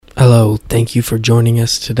Hello, thank you for joining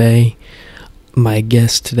us today. My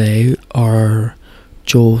guests today are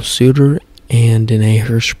Joel Suter and Danae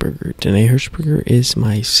Hirschberger. Danae Hirschberger is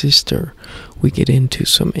my sister. We get into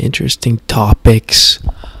some interesting topics.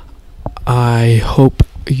 I hope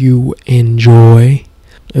you enjoy.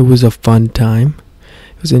 It was a fun time.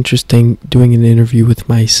 It was interesting doing an interview with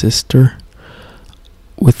my sister.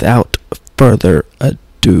 Without further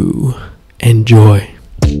ado, enjoy.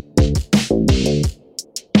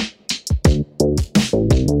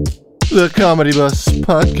 The Comedy Bus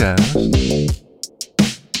Podcast.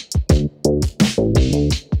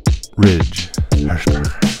 Ridge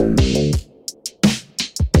Hirschberger.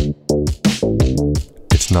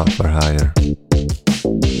 It's not for hire.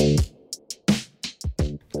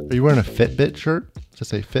 Are you wearing a Fitbit shirt? Does it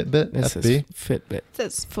say Fitbit? This FB? is Fitbit. It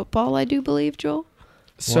says football, I do believe, Joel.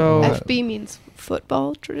 So, What? FB means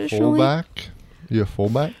football traditionally. Fullback? You a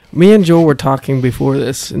fullback? me and Joel were talking before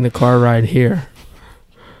this in the car ride here.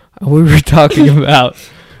 We were talking about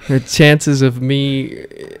the chances of me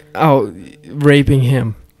raping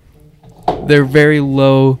him. They're very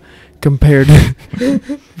low compared to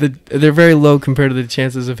the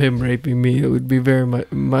chances of him raping me. It would be very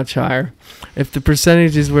much higher if the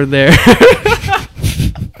percentages were there.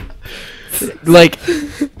 Like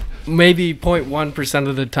maybe 0.1%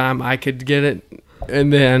 of the time I could get it,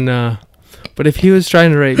 and then but if he was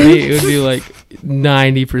trying to rape me, it would be like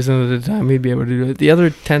 90% of the time he'd be able to do it. The other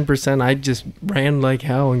 10%, I just ran like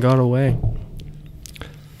hell and got away.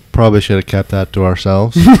 Probably should have kept that to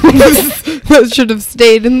ourselves. That should have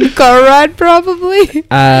stayed in the car ride, probably.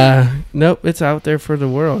 Nope, it's out there for the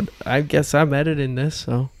world. I guess I'm editing this,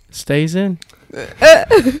 so it stays in.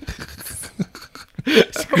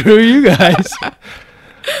 Screw you guys.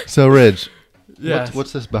 So, Ridge, Yes.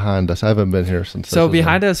 what's this behind us? I haven't been here since. So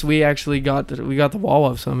behind us, we actually got the wall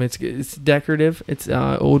of some. It's decorative. It's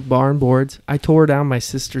old barn boards. I tore down my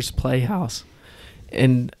sister's playhouse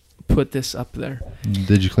and put this up there.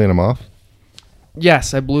 Did you clean them off?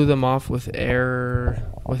 Yes, I blew them off with air.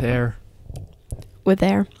 With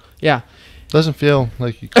air. Yeah, Doesn't feel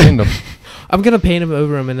like you cleaned them. I'm gonna paint them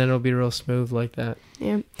over them, and then it'll be real smooth like that.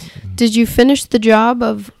 Yeah. Did you finish the job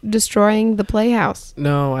of destroying the playhouse?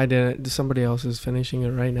 No, I didn't. Somebody else is finishing it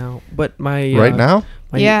right now. But my Right now?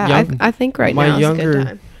 my Yeah, young- I think right my now is a younger-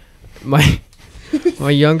 good time. my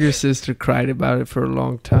younger sister cried about it for a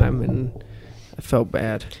long time, and I felt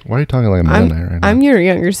bad. Why are you talking like a millionaire right now? I'm your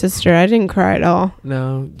younger sister. I didn't cry at all.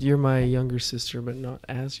 No, you're my younger sister, but not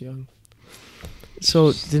as young.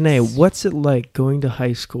 So, Danae, what's it like going to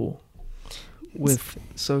high school with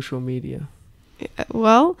social media?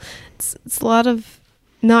 Well, it's a lot of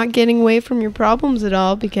not getting away from your problems at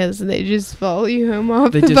all because they just follow you home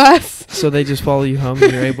off They the just- bus. So they just follow you home,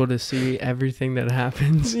 and you're able to see everything that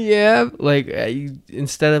happens. Yeah. Like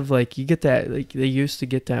instead of like you get that, like they used to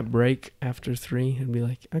get that break after 3 and be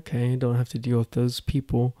like, okay, I don't have to deal with those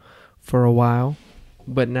people for a while.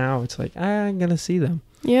 But now it's like I'm gonna see them,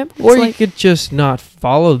 Yep. or It's you could just not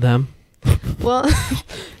follow them.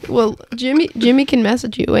 well, Jimmy can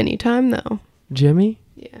message you anytime though. Jimmy,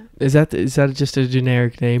 Yeah. is that just a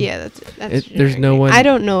generic name? Yeah, that's There's generic no name. one- I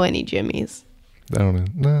don't know any Jimmys. I don't know.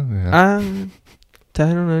 No, yeah.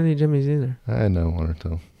 I don't know any Jimmys either. I know one or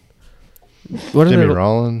two. What Jimmy are the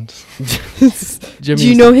Rollins. Do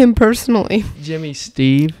you know him personally? Jimmy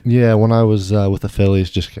Steve? Yeah, when I was with the Phillies.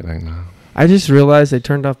 Just kidding. No. I just realized I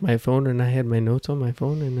turned off my phone and I had my notes on my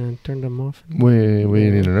phone and I turned them off. We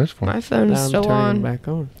need a nurse for. My phone is Now I'm still turning on. them back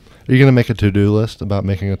on. Are you gonna make a to-do list about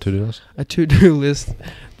making a to-do list? A to-do list.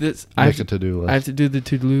 I Make a to-do list. have to do the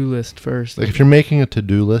to-do list first. Like if you're making a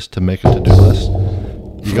to-do list to make a to-do list,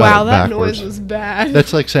 you got Wow, it that backwards. noise was bad.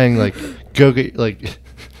 That's like saying like go get like.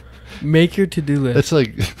 Make your to-do list. It's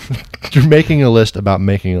like you're making a list about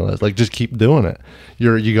making a list. Like just keep doing it.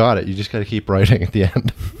 You got it. You just got to keep writing at the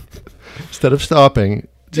end instead of stopping.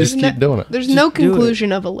 Just There's keep doing it. There's Just no do it.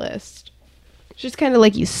 conclusion of a list. It's just kind of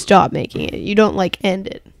like you stop making it. You don't like end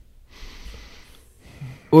it.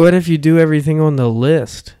 What if you do everything on the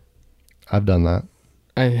list? I've done that.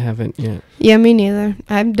 I haven't yet. Yeah, me neither.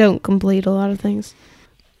 I don't complete a lot of things.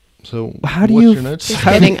 So How do what's you- your notes? Just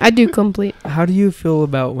kidding. I do complete. How do you feel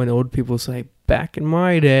about when old people say, back in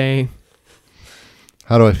my day?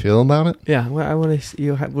 How do I feel about it? Yeah, well, I want to see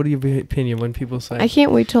you. What are your opinion when people say, I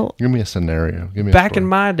can't wait till Give me a scenario. Give me a back in story.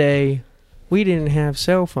 my day, we didn't have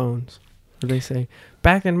cell phones? Or they say,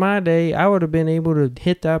 back in my day, I would have been able to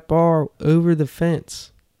hit that ball over the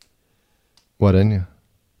fence. What in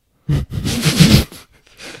you?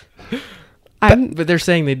 I'm But they're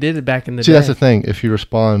saying they did it back in the See, day. that's the thing. If you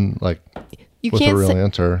respond like You with a can't real say,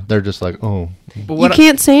 answer. They're just like, oh, But you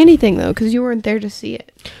can't say anything though because you weren't there to see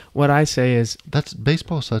it. what I say is, that's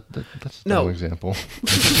baseball. That's No. no example.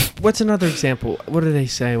 what's another example? What do they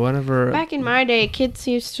say? Whatever. Back in my day, kids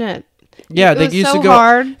used to. Yeah, it they was used so to go.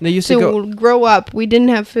 hard They used to go. grow up. We didn't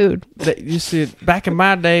have food. They used to. Back in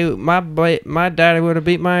my day, my daddy would have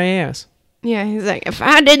beat my ass. Yeah, he's like, if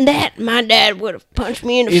I did that, my dad would have punched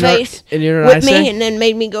me in the You know- face and you know what I with me say? and then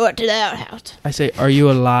made me go out to the outhouse. I say, "Are you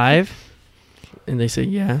alive?" And they say,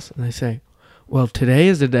 "Yes." And I say, "Well, today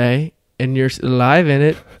is the day, and you're alive in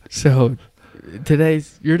it. So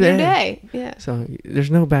today's your day." Your day, yeah. So there's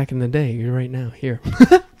no back in the day. You're right now here.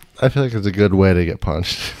 I feel like it's a good way to get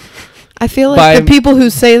punched. I feel like By- the people who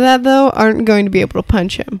say that though aren't going to be able to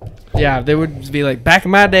punch him. Yeah, they would be like, "Back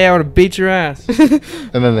in my day, I would have beat your ass."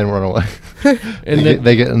 And then they run away. And then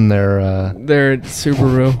they get in their. they're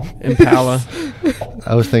Subaru Impala,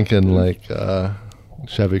 I was thinking like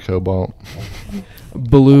Chevy Cobalt.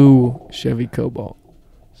 blue Chevy Cobalt,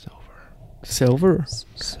 silver,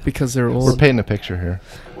 because they're We're old. painting a picture here.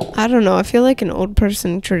 I don't know. I feel like an old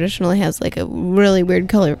person traditionally has like a really weird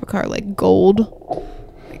color of a car, like gold.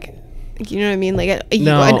 Like you know what I mean? Like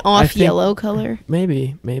No, an I off think- yellow color.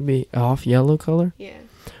 Maybe off yellow color, Yeah.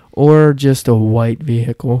 or just a white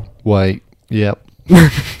vehicle. White. Yep.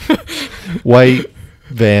 White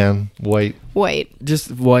van. White White.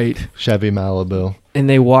 Just white. Chevy Malibu. And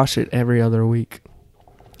they wash it every other week.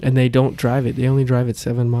 And they don't drive it. They only drive it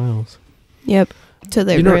 7 miles. Yep. To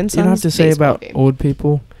their You know grandson's what I have to say baseball about game. old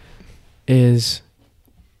people is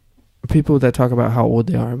people that talk about how old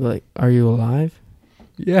they are. Be like, "Are you alive?"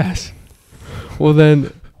 Yes. Well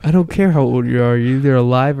then, I don't care how old you are. You're either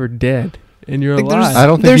alive or dead, and you're Like, there's- alive. I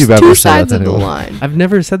don't think There's you've two ever said that sides to of the anyone. line I've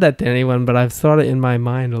never said that to anyone, but I've thought it in my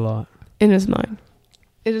mind a lot. in his mind.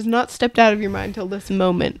 It has not stepped out of your mind till this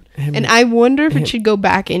moment. Hand And me- I wonder if hand- it should go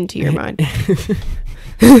back into your mind.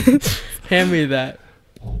 hand me that.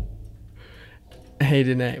 Hey,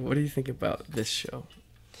 Danae, what do you think about this show?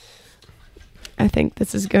 I think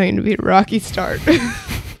this is going to be a rocky start.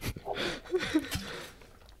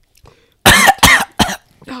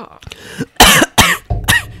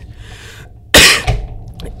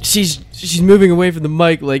 She's moving away from the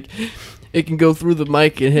mic like it can go through the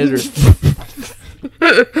mic and hit her.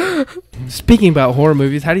 Speaking about horror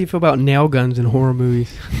movies, how do you feel about nail guns in horror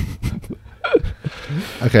movies?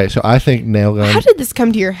 Okay, so I think nail gun. How did this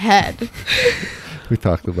come to your head? We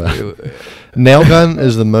talked about it. Nail gun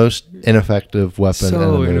is the most ineffective weapon in the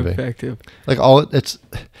So movie. ineffective. Like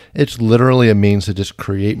it's literally a means to just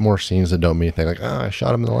create more scenes that don't mean anything. Like, I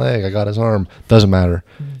shot him in the leg, I got his arm. Doesn't matter.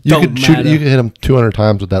 You Don't could matter. you could hit him 200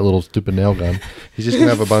 times with that little stupid nail gun. He's just gonna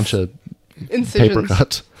have a bunch of paper Incisions.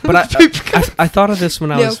 cuts. But I thought of this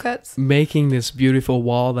when I Nail was cuts. making this beautiful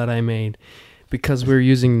wall that I made because we were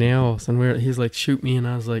using nails and he's like, "Shoot me," and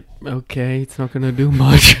I was like, "Okay, it's not gonna do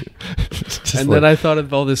much." And then I thought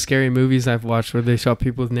of all the scary movies I've watched where they shot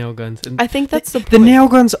people with nail guns. And I think that's the the point. nail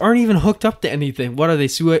guns aren't even hooked up to anything. What are they?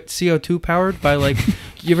 CO2 powered by like?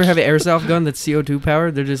 You ever have an airsoft gun that's CO2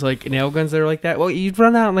 powered? They're just like nail guns that are like that. Well, you'd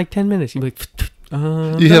run out in like 10 minutes. You'd be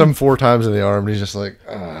like, you hit him 4 times in the arm, and he's just like,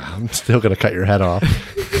 I'm still gonna cut your head off.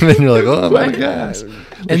 And then you're like, oh my gosh.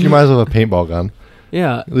 Like, you might as well have a paintball gun.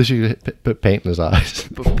 Yeah. At least you could put paint in his eyes.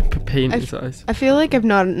 Pain I his eyes. I feel like I've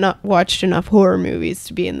not watched enough horror movies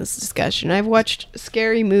to be in this discussion. I've watched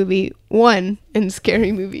Scary Movie 1 and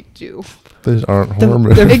Scary Movie 2. These aren't horror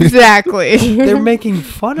movies. Exactly. They're making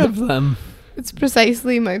fun of them. It's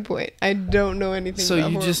precisely my point. I don't know anything So about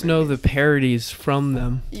you horror just know the movies. parodies from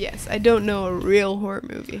them. Yes, I don't know a real horror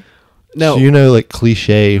movie. No. So you know, like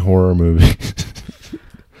cliche horror movies.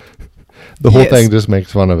 The whole Yes. thing just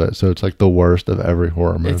makes fun of it, so it's like the worst of every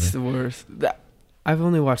horror movie. It's the worst. I've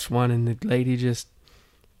only watched one, and the lady just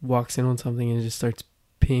walks in on something and just starts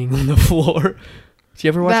peeing on the floor. Did you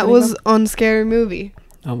ever watch That any of was them? on Scary Movie.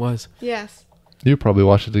 I was. Yes. You probably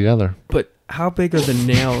watched it together. But how big are the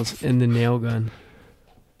nails in the nail gun?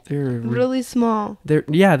 They're Really small. They're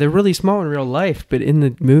really small in real life, but in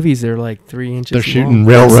the movies they're like 3 inches. They're shooting long.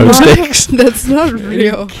 railroad That's not- sticks. That's not You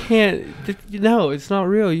real. can't. No, it's not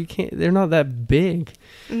real. You can't. They're not that big.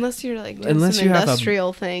 Unless you're like doing Unless some you have a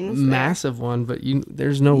industrial things. there. Massive one, but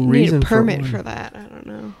there's no You reason need a permit for, for one. that. I don't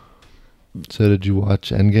know. So did you watch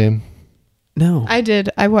Endgame? No, I did.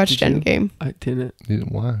 I watched Did you? Endgame. I didn't.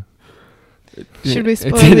 Why? Should we It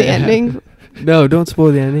spoil didn't the happen. ending? No, don't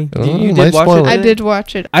spoil the ending. Oh, You might did watch spoil it? it. I did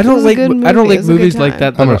watch it. I It don't was a like. good I don't movie. It like was a good movies like time. that.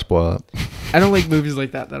 I'm that gonna are- spoil it. I don't like movies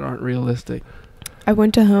like that aren't realistic. I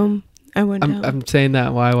went to home. I went to home. I'm saying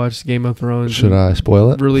that while I watched Game of Thrones. Should and I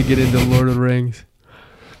spoil it? really get into Lord of the Rings?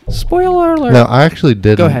 Spoiler alert. No, I actually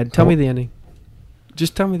did. Go ahead. Tell me the ending.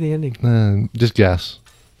 Just tell me the ending. Just guess.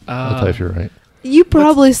 I'll tell you if you're right. You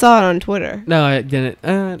probably saw it on Twitter. No, I didn't.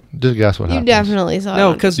 Just guess what You happens. definitely saw it. No,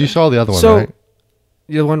 on because You saw the other one, So- right?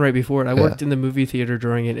 the one right before it. I Yeah. worked in the movie theater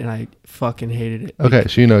during it, and I fucking hated it. Okay,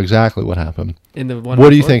 so you know exactly what happened. In the one. What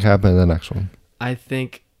do you before, think happened in the next one? I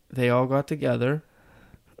think they all got together.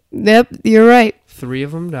 Yep, you're right. 3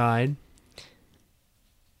 of them died.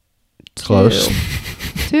 Close.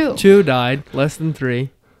 2. 2 died, less than 3,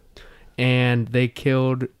 and they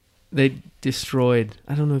destroyed.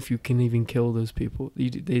 I don't know if you can even kill those people. They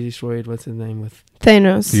destroyed what's his name with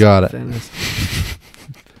Thanos. You got it. Thanos.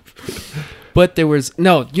 But there was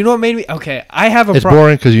no. You know what made me? Okay, I have a. It's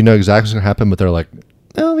boring because you know exactly what's gonna happen, but they're like,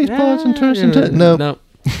 "Oh, these bullets and turns into no." No,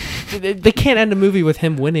 they can't end a movie with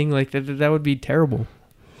him winning. Like that would be terrible,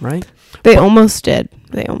 right? They almost did.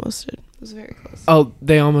 It was very close. Oh,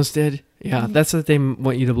 they almost did. Yeah, Mhm. that's what they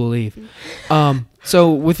want you to believe.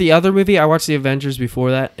 So with the other movie, I watched the Avengers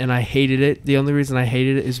before that, and I hated it. The only reason I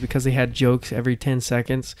hated it is because they had jokes every 10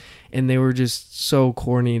 seconds, and they were just so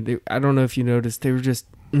corny. I don't know if you noticed. They were just.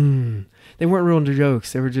 They weren't real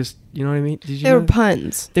jokes. They were just, you know what I mean? Did you They were know?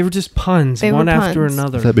 puns. They were just puns, They one were after puns.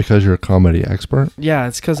 another. Is that because you're a comedy expert? Yeah,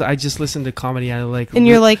 it's because I just listen to comedy. I like, And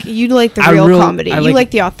you're like, you like the I real really- comedy. I You like-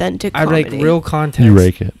 like the authentic I comedy. like real context. You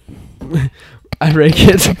rake it. I rake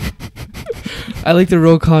it. I like the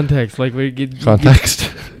real context. Like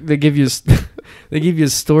Context. they give you, they give you a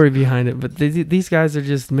story behind it. But these guys are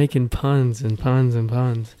just making puns and puns and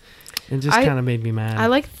puns. It just kind of made me mad. I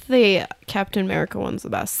like the Captain America ones the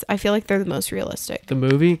best. I feel like they're the most realistic. the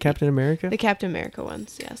movie Captain America. The Captain America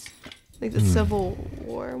ones, yes. Like the Civil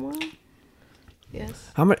War one. Yes.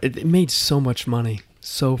 How much? It made so much money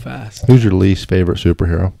so fast. Who's your least favorite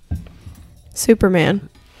superhero? Superman.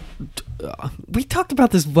 We talked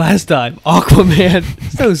about this last time. Aquaman.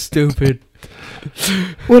 So stupid.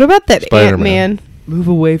 What about that Spider-Man. Ant-Man? Move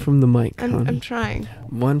away from the mic. I'm honey. trying.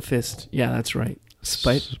 One fist. Yeah, that's right.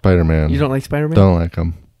 Spider-Man. You don't like Spider-Man? Don't like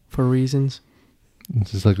him. For reasons.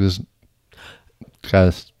 It's just like this guy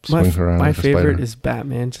that swings around. My like a favorite spider. is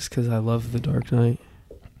Batman, just because I love the Dark Knight.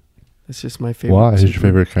 That's just my favorite. Why? Who's your super-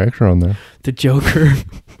 favorite character on there? The Joker.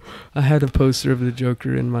 I had a poster of the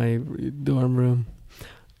Joker in my dorm room.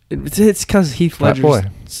 It's because Heath Frat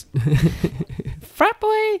Ledger's boy. frat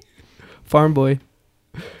boy, farm boy,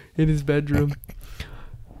 in his bedroom.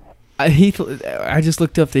 I just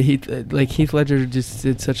looked up the Heath Ledger just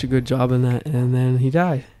did such a good job in that, and then he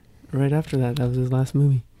died right after that. That was his last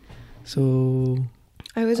movie. So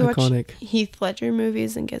I always watch iconic. Heath Ledger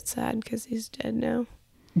movies and get sad because he's dead now.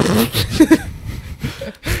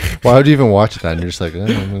 Why would you even watch that? And you're just like, I'm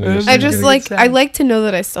gonna I You're just gonna like get sad. I like to know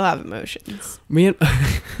that I still have emotions. Me and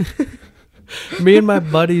me and my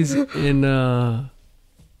buddies in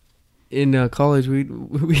college,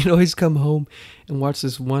 we'd always come home and watch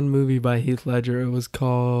this one movie by Heath Ledger. It was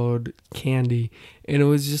called Candy, and it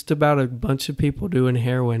was just about a bunch of people doing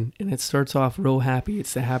heroin. And it starts off real happy.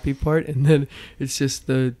 It's the happy part, and then it's just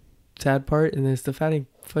the sad part, and then it's the fighting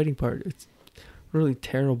part. It's really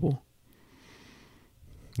terrible.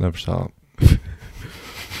 Never saw it.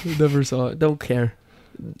 Never saw it. Don't care.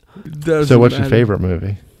 So what's your favorite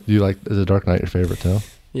movie? Do you like, is The Dark Knight your favorite too?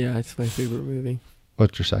 Yeah, it's my favorite movie.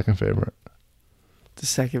 What's your second favorite? The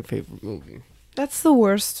second favorite movie. That's the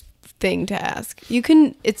worst thing to ask.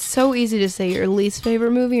 It's so easy to say your least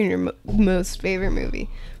favorite movie and your most favorite movie.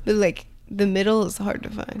 But like the middle is hard to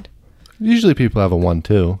find. Usually people have a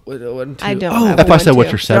 1-2. I don't Oh, have If I said one, what's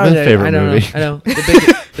too. your seventh favorite movie, I know.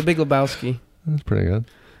 The Big Lebowski that's pretty good.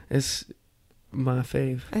 is my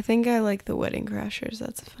fave. I think I like The Wedding Crashers.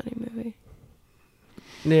 That's a funny movie.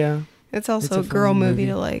 Yeah. It's also It's a a girl funny movie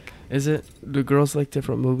movie. to like. Is it? Do girls like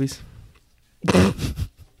different movies?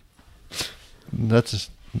 That's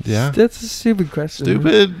just, yeah. That's a stupid question.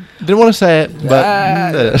 Stupid. Didn't want to say it,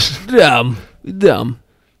 but Dumb.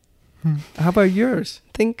 How about yours?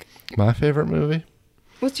 Think. my favorite movie.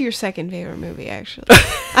 What's your second favorite movie? Actually,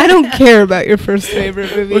 I don't care about your first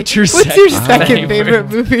favorite movie. What's your second second favorite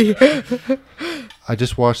movie? I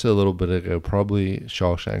just watched it a little bit ago. Probably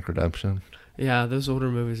Shawshank Redemption. Yeah, those older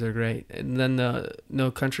movies are great. And then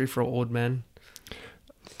No Country for Old Men.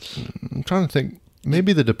 I'm trying to think.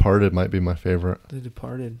 Maybe The Departed might be my favorite. The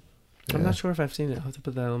Departed. I'm Yeah. not sure if I've seen it. I'll have to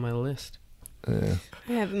put that on my list. Yeah.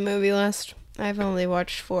 I have a movie list. I've only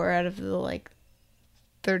watched 4 out of the like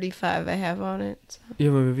 35 I have on it. So. You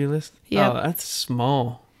have a movie list? Yeah. Oh, that's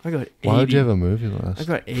small. I got 80. Why would you have a movie I list?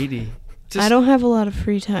 got 80. I don't have a lot of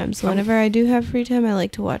free time, so whenever I do have free time, I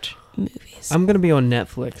like to watch movies. I'm going to be on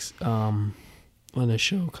Netflix on a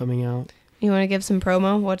show coming out. You want to give some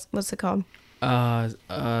promo? What's it called?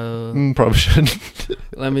 Probably shouldn't.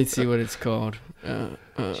 Let me see what it's called.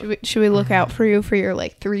 Should we look out for you for your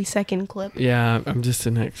like 3-second clip? Yeah, I'm just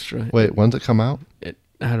an extra. Wait, when's it come out?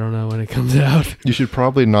 I don't know when it comes out. You should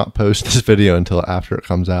probably not post this video until after it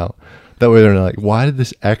comes out. That way they're like, why did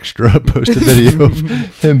this extra post a video of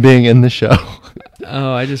him being in the show?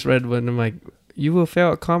 Oh, I just read one. I'm like, you will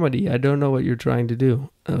fail at comedy. I don't know what you're trying to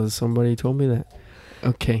do. Somebody told me that.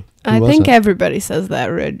 Okay. I was think it? everybody says that,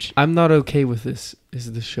 Ridge. I'm not okay with this.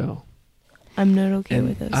 Is the show. I'm not okay And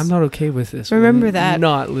with this. I'm not okay with this. Remember Will that.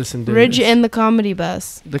 Not listen to Ridge this. and the comedy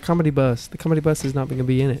bus. The comedy bus. The comedy bus is not going to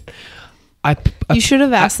be in it. You should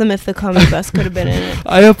have asked them if the comedy bus could have been in it.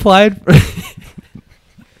 I applied for...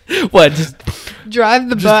 What? Just Drive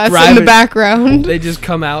the Just bus drive in the it. background. they just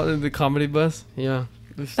come out in the comedy bus? Yeah.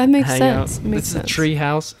 Just That makes hang sense. out. Makes It's sense. a tree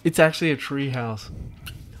house. It's actually a tree house.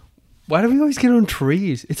 Why do we always get on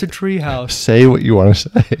trees? It's a tree house. Say what you want to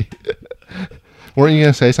say. Weren't you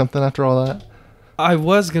going to say something after all that? I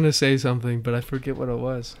was going to say something, but I forget what it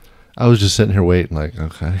was. I was just sitting here waiting like,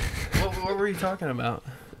 okay. What were you talking about?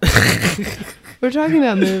 We're talking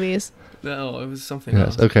about movies. No, it was something Yes.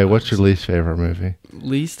 else. Okay, what's your least favorite movie?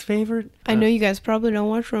 Least favorite? I know you guys probably don't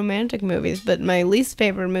watch romantic movies, but my least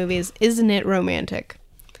favorite movie is Isn't It Romantic?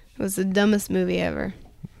 It was the dumbest movie ever.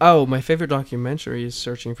 Oh, my favorite documentary is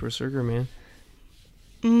Searching for Sugar Man.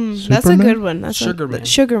 That's a Superman? good one. That's Sugar Man.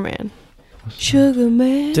 Sugar Man. Sugar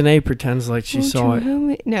Man. Danae pretends like she won't saw you it. help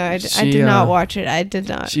me? No, I She, did not watch it. I did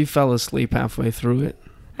not. She fell asleep halfway through it.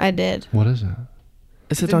 I did. What is it?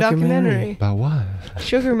 It's a The documentary. About what?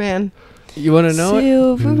 Sugar Man. You want to know it?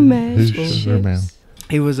 Silver Who's magic Sugar Man? ships.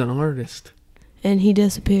 He was an artist, And he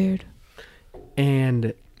disappeared.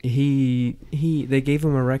 and they gave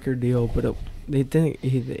him a record deal, but they didn't.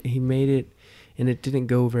 He made it, and it didn't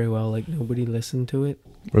go very well. Like nobody listened to it.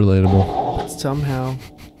 Relatable. But somehow,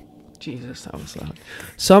 Jesus, that was loud.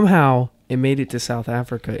 Somehow it made it to South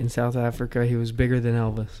Africa. In South Africa, he was bigger than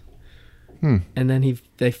Elvis. And then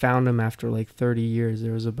they found him after like 30 years.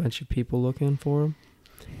 There was a bunch of people looking for him,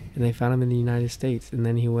 and they found him in the United States. And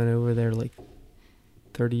then he went over there like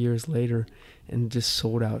 30 years later and just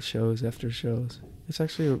sold out shows after shows.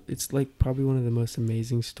 It's like probably one of the most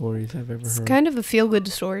amazing stories I've ever It's heard. kind of a feel-good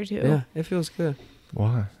story, too. Yeah, it feels good.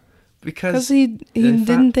 Why? Because he they didn't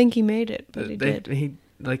found- think he made it, but he they, did. he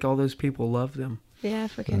like all those people loved him. The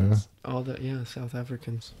Africans. All the South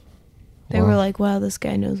Africans. They Wow. were like, wow, this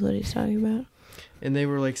guy knows what he's talking about. And they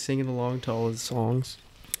were like singing along to all his songs.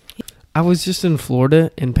 I was just in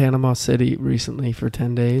Florida, in Panama City, recently for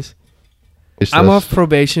 10 days. I'm off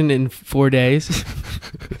probation in 4 days.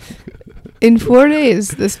 In 4 days,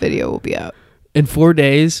 this video will be out. In 4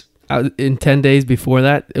 days, in 10 days before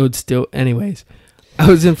that, it would still... Anyways, I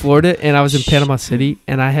was in Florida, and I was in Panama City,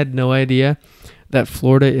 and I had no idea that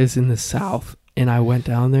Florida is in the South. And I went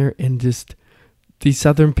down there, and just... These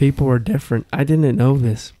Southern people are different. I didn't know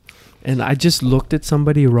this. And I just looked at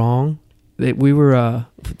somebody wrong. We were...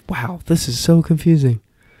 wow, this is so confusing.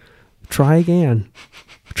 Try again.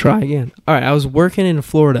 All right, I was working in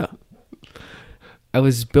Florida. I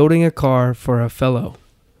was building a car for a fellow.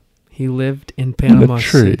 He lived in Panama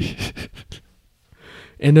City.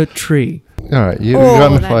 In a tree. All right, you Oh,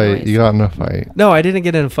 got in a that fight. noise. You got in a fight. No, I didn't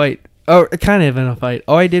get in a fight. Oh, kind of in a fight.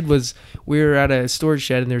 All I did was we were at a storage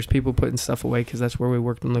shed and there's people putting stuff away because that's where we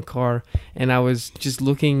worked on the car. And I was just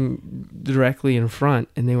looking directly in front,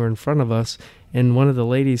 and they were in front of us. And one of the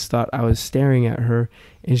ladies thought I was staring at her,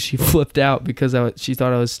 and she flipped out because she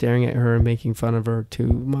thought I was staring at her and making fun of her to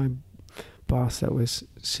my boss that was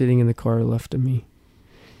sitting in the car left of me.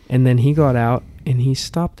 And then he got out and he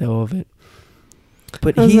stopped all of it.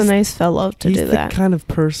 But That was he's a nice fellow to he's do the that. kind of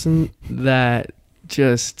person that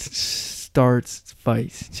just starts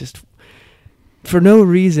fights. Just for no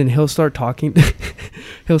reason, he'll start talking.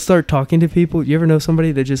 He'll start talking to people. You ever know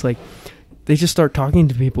somebody that just like they just start talking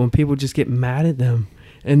to people and people just get mad at them,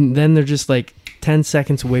 and then they're just like 10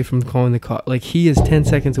 seconds away from calling the cops. Like he is 10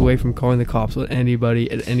 seconds away from calling the cops with anybody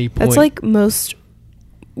at any point. That's like most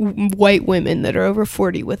white women that are over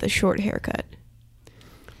 40 with a short haircut.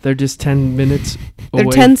 They're just 10 minutes away.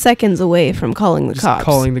 They're 10 seconds away from calling the just cops.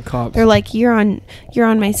 calling the cops. They're like, you're on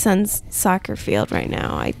my son's soccer field right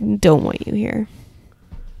now. I don't want you here.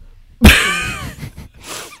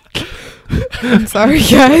 I'm sorry,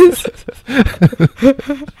 guys.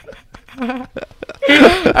 I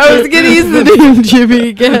was gonna use the name Jimmy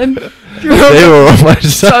again. They were on my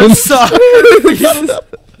son's.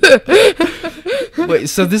 Wait,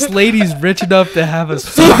 so this lady's rich enough to have a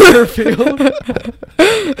soccer field?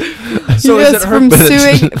 So yes, is it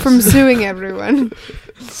her? from suing everyone.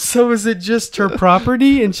 So is it just her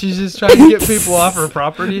property, and she's just trying to get people off her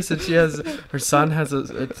property since her son has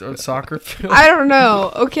a soccer field? I don't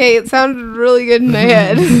know. Okay, it sounded really good in my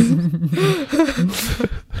head.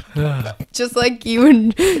 Just like you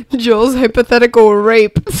and Joel's hypothetical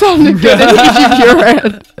rape sounded good in your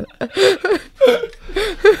head.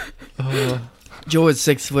 Joe is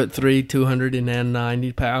 6'3",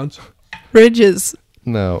 290 pounds. Ridges.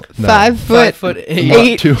 No. 5 foot.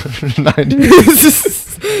 5'8". 290.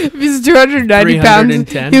 If he's 290 pounds,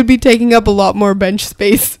 310. he would be taking up a lot more bench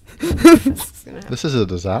space. This is a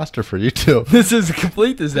disaster for you two. This is a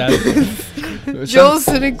complete disaster. Joel's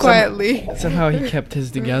sitting quietly. Somehow he kept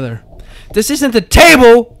his together. This isn't the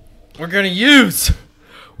table we're gonna use.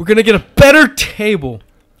 We're gonna get a better table.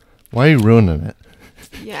 Why are you ruining it?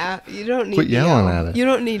 Yeah, you don't need Quit to yelling yell. at it. You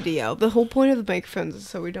don't need to yell. The whole point of the microphones is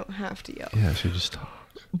so we don't have to yell. Yeah, she just talk.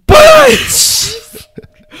 But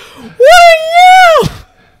what a yell!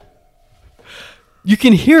 You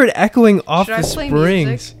can hear it echoing off Should I the play springs.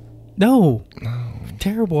 music? No.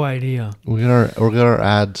 Terrible idea. We got our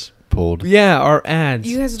ads pulled. Yeah, our ads.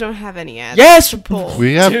 You guys don't have any ads. Yes! to pull.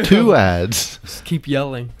 We have Dude. 2 ads. Just keep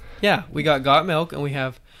yelling. Yeah, we got Milk and we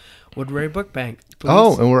have Woodbury Book Bank. Please.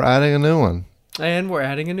 Oh, and we're adding a new one. And we're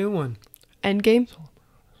adding a new one. Endgame.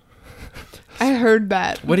 I heard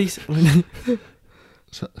that. What do you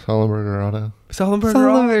Sullenberger Auto Sullenberger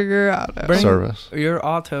Sullenberger Auto. Bring Service. your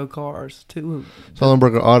auto cars too.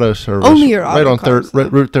 Sullenberger Auto Service. Only your right auto on cars, though.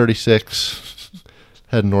 Route 36.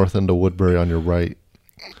 Head north into Woodbury on your right.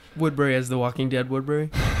 Woodbury as the Walking Dead Woodbury.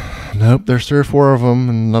 Nope, there's 3 or 4 of them,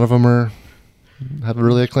 and none of them have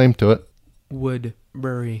really a claim to it.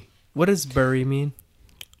 Woodbury. What does bury mean?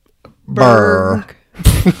 Burr.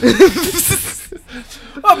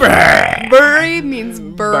 Bury means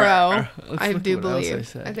burrow. Let's I look do what else believe.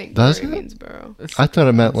 said. I think Does bury it? means burrow. I thought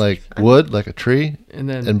it meant like wood, like a tree, And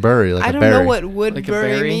then and bury, like I a don't berry. know what Like a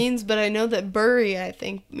woodbury berry? means, but I know that bury I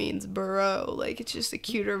think means burrow. Like it's just a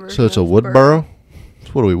cuter version. So it's a of wood burrow. burrow?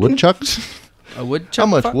 So what are we, woodchucks? a woodchuck.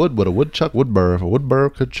 How much wood would a woodchuck would burrow if a wood burrow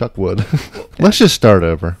could chuck wood? Let's just start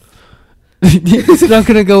over. It's not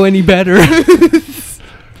gonna go any better.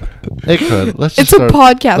 It could. Let's It's just a start.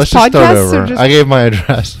 podcast. Let's just start Podcasts over. are just I gave my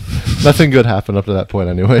address. Nothing good happened up to that point,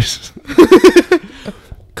 anyways.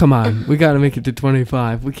 Come on, we gotta make it to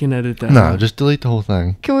 25. We can edit that. No, out. just delete the whole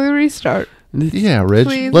thing. Can we restart? Yeah, Ridge.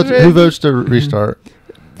 Please, Who Ridge. votes to restart?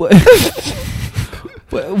 What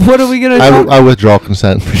are we gonna talk? I withdraw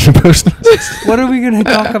consent. What are we gonna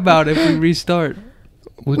talk about if we restart?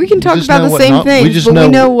 We can talk just about know the what same not- things, we just but know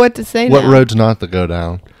we know what to say what now. roads not to go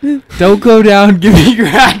down. Don't go down. Give me your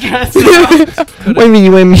address. Could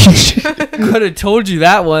have told you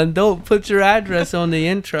that one. Don't put your address on the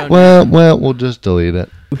intro. Well, we'll just delete it.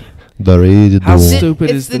 How Di-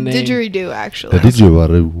 stupid it's is the name? didgeridoo, actually.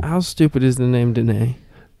 How stupid is the name Danae?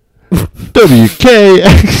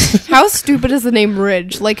 WKX. How stupid is the name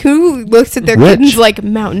Ridge? Like, who looks at their Rich. kittens like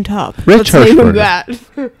Mountaintop? Rich Let's name him Hirschberger.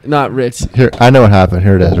 that. Not Rich. Here, I know what happened.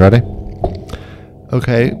 Here it is. Ready?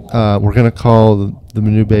 Okay, we're gonna call the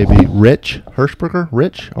new baby Rich Hirschberger.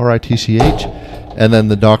 Rich, RITCH, and then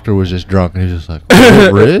the doctor was just drunk and he's just like,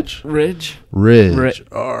 Ridge, Ridge. Ridge,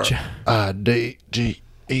 RIDGE.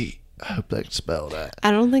 I hope they can spell that. I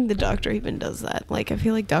don't think the doctor even does that. Like, I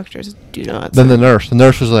feel like doctors do not. Then the nurse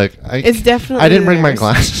was like, It's definitely I didn't the bring my nurse.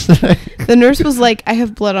 glasses today. The nurse was like, I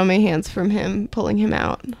have blood on my hands from him pulling him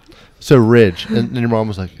out. So Ridge, and your mom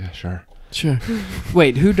was like, yeah, sure. Sure.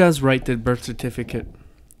 Wait, who does write the birth certificate?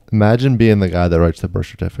 Imagine being the guy that writes the birth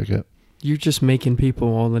certificate. You're just making people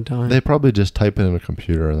all the time. They probably just type it in a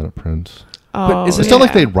computer and then it prints. Oh, isn't It's not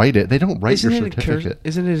like they write it. They don't write your certificate.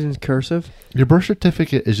 Isn't it in cursive? Your birth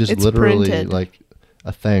certificate is just It's literally printed. like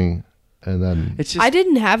a thing, and then It's just. I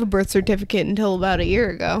didn't have a birth certificate until about a year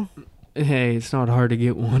ago. Hey, it's not hard to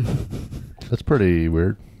get one. that's pretty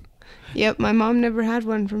weird. Yep, my mom never had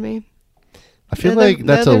one for me. I feel The other- like the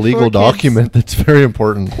that's a other legal 4 kids- document that's very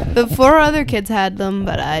important. The 4 other kids had them,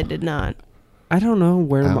 but I did not. I don't know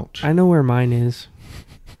where. Ouch. I know where mine is.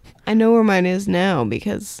 I know where mine is now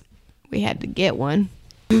because we had to get one.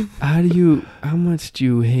 How much do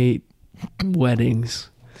you hate weddings?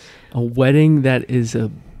 A wedding that is a.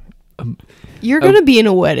 You're going to be in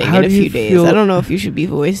a wedding how in a do you few days. feel- I don't know if you should be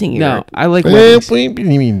voicing your... No, I like Well, weddings. we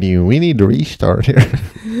need to restart here.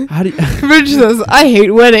 How do you, Rich says, I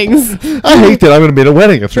hate weddings. I hate that I'm going to be in a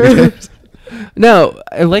wedding in 3 days. No,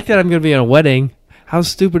 I like that I'm going to be in a wedding. How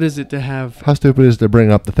stupid is it to have How stupid is it to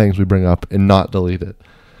bring up the things we bring up and not delete it?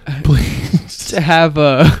 Please. to have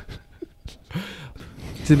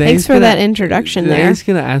Thanks for that introduction there. Today's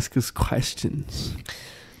gonna ask us questions.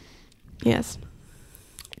 Yes.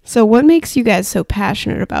 So what makes you guys so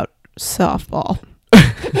passionate about softball?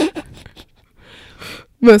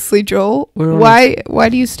 Mostly Joel. We're on Why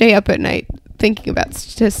do you stay up at night thinking about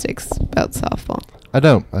statistics about softball? I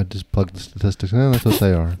don't. I just plug the statistics in. That's what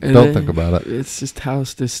they are. And Don't think about it. It's just how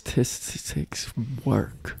statistics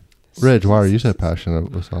work. Ridge, why are you so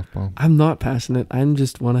passionate with softball? I'm not passionate. I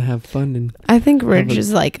just want to have fun and I think Ridge Have a-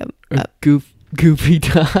 is like a goofy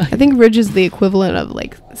time. I think Ridge is the equivalent of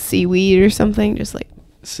like seaweed or something. Just like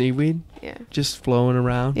Seaweed yeah, just flowing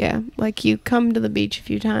around. yeah. Like you come to the beach a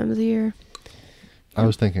few times a year. I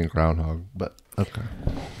was thinking groundhog, but okay.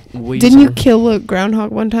 Didn't you kill a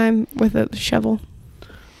groundhog one time with a shovel?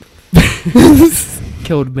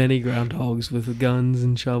 Killed many groundhogs with guns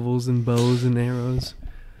and shovels and bows and arrows.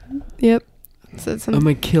 Yep. So I'm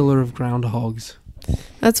a killer of groundhogs.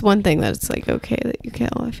 that's one thing that's like okay that you kill.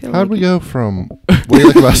 I feel. How'd like we go from what do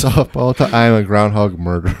you think about softball to I'm a groundhog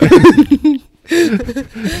murderer?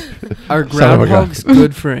 Are Son of a gun. groundhogs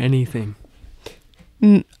good for anything?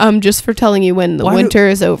 Just for telling you when the Why do- winter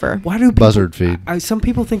is over. Why do people, Buzzard feed. Some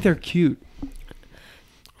people think they're cute.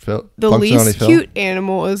 Phil, The functionality least Phil? cute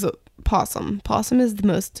animal is a possum. Possum is the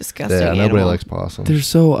most disgusting Yeah, animal. nobody likes possums. They're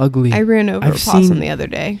so ugly. I ran over I've a possum seen- the other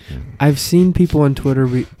day. I've seen people on Twitter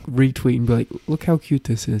retweet and be like, "Look how cute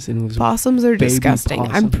this is," and it was Possums are baby disgusting. I'm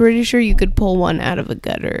possum. pretty sure you could pull one out of a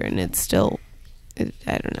gutter and it's still.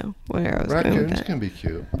 I don't know where I was going with Raccoons that. can be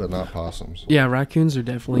cute, but not possums. yeah. Raccoons are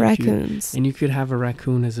definitely cute, Raccoons. and you could have a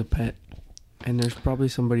raccoon as a pet. And there's probably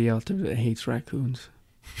somebody out there that hates raccoons.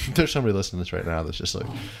 There's somebody listening to this right now that's just like,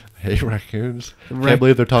 I hate raccoons. Rac- Can't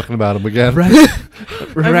believe they're talking about them again.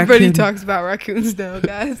 Everybody raccoon- talks about raccoons now,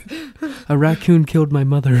 guys. A raccoon killed my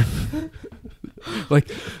mother. Like,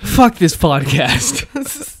 fuck this podcast.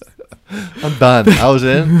 I'm done. I was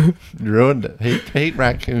in. You ruined it. Hate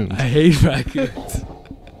raccoons. I hate raccoons.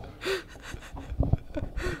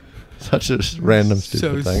 Such a random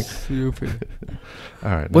stupid so thing. stupid. All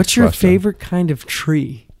right. What's next your question. favorite kind of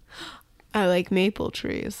tree? I like maple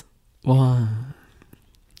trees. Well,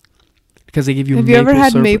 because they give you. Have you ever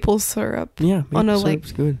had syrup. maple syrup? Yeah, maple On a, like-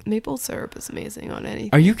 syrup's good. Maple syrup is amazing on anything.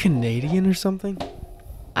 Are you Canadian or something?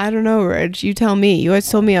 I don't know, Reg. You tell me. You always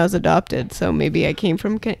told me I was adopted, so maybe I came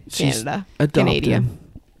from She's Canada. Adopted. Canada.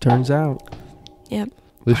 Turns out. Yep.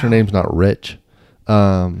 At least your name's not Rich.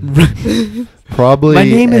 Probably. My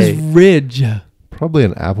name is Ridge. Probably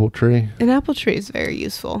an apple tree. An apple tree is very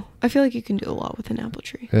useful. I feel like you can do a lot with an apple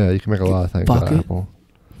tree. Yeah, you can make a lot of things out of Bucket. apple.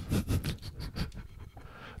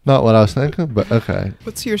 Not what I was thinking, but okay.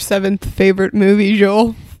 What's your 7th favorite movie,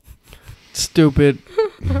 Joel? Stupid.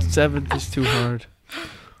 7th is too hard.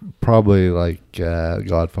 Probably like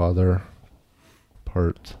Godfather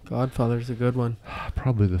part. Godfather's a good one.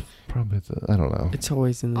 Probably the I don't know. It's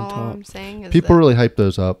always in the All top. I'm saying is People that really hype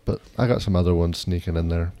those up, but I got some other ones sneaking in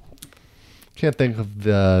there. Can't think of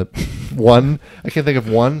the one. I can't think of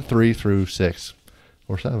 1, 3 through 6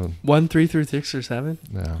 or 7. 1, 3 through 6 or 7.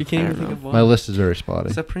 No, You can't I even don't think know. of one. my list is very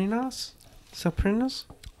spotty. Sopranos.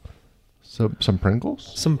 So some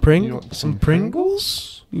Pringles. Some You want Some some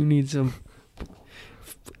Pringles. You need some.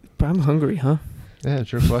 I'm hungry, huh? Yeah,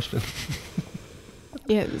 it's your question.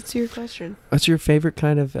 yeah, it's your question. What's your favorite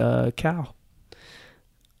kind of cow?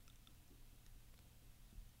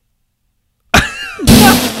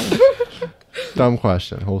 Dumb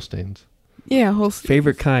question. Holsteins. Yeah, whole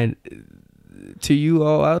Favorite kind. To you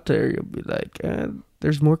all out there, you'll be like,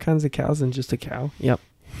 there's more kinds of cows than just a cow. Yep.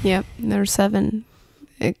 Yep, there's 7.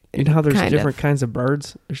 You know how there's Kind different of. kinds of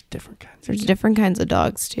birds? There's different kinds. There's different kinds of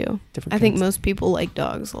dogs too. different I think kinds. most people like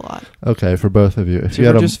dogs a lot. Okay, for both of you, if Do you you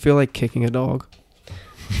had ever a just feel like kicking a dog?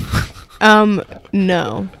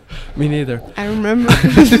 No. Me neither. I remember.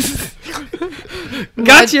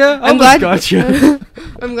 Gotcha. I'm glad. Gotcha.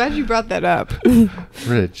 I'm glad you brought that up.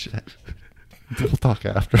 Rich, we'll talk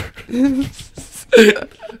after.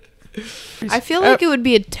 I feel like it would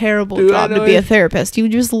be a terrible Do I job to know be a any- therapist. You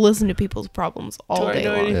would just listen to people's problems all Do I day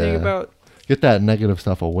know long. anything Yeah. about? Get that negative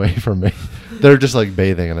stuff away from me. They're just like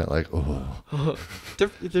bathing in it, like, oh.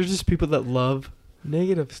 There's just people that love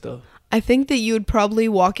negative stuff. I think that you would probably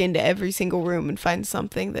walk into every single room and find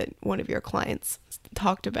something that one of your clients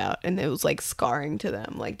talked about, and it was like scarring to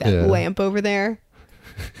them, like that Yeah. lamp over there.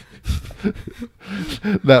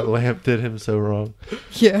 That lamp did him so wrong.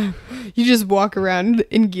 Yeah, you just walk around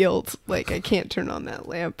in guilt, like I can't turn on that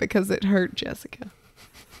lamp because it hurt Jessica.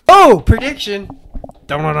 Oh, prediction.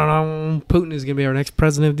 Dun-dun-dun-dun. Putin is going to be our next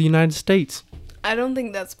president of the United States. I don't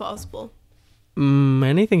think that's possible.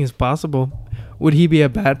 Anything is possible. Would he be a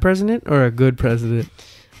bad president or a good president?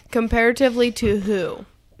 Comparatively to who?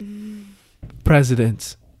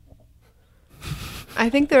 Presidents. I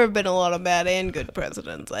think there have been a lot of bad and good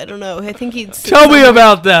presidents. I don't know. I think he'd Tell me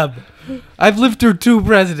about them. I've lived through 2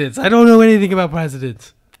 presidents. I don't know anything about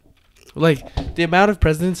presidents. Like, the amount of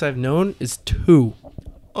presidents I've known is 2.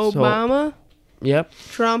 Obama, Yep.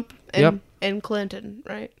 Trump, and Yep. and Clinton,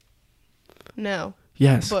 right? No.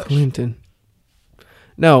 Yes, Bush. Clinton.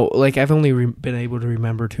 No, like, I've only been able to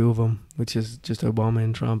remember 2 of them, which is just Obama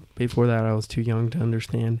and Trump. Before that, I was too young to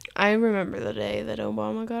understand. I remember the day that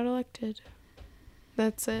Obama got elected.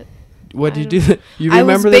 That's it. What I did you do? You I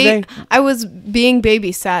remember was the day? I was being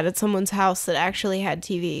babysat at someone's house that actually had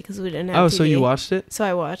TV because we didn't have Oh, TV. so you watched it? So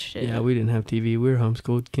I watched it. Yeah, we didn't have TV. We were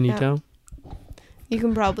homeschooled. Can you Yeah. tell? You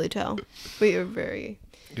can probably tell. But you're very...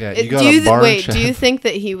 Yeah, It- you got a barn wait, shed. do you think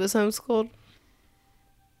that he was homeschooled?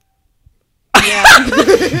 Yeah.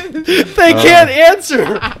 They can't answer.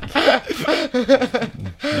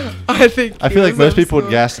 I think. I feel like most people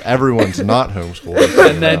would guess everyone's not homeschooled.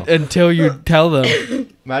 And then until you tell them,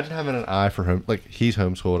 Imagine having an eye for home. Like, he's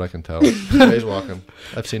homeschooled, I can tell. He's walking.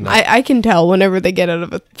 I've seen that. I can tell whenever they get out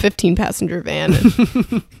of a 15-passenger van.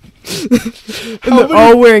 And they're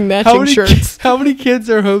all wearing matching shirts. How many kids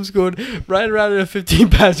are homeschooled right around in a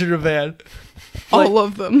 15-passenger van? All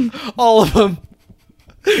of them. All of them.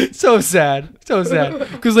 So sad. So sad.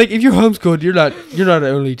 Because, like, if you're homeschooled, you're not an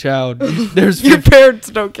only child. There's Your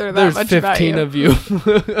parents don't care that there's much 15 about you. of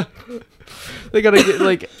you. They gotta get,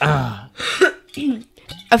 like,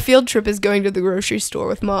 A field trip is going to the grocery store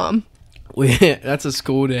with mom. That's a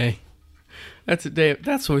school day. That's a day.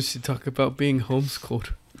 That's what we should talk about, being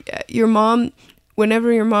homeschooled. Yeah, your mom,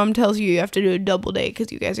 whenever your mom tells you have to do a double day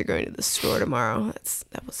because you guys are going to the store tomorrow,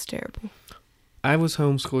 that was terrible. I was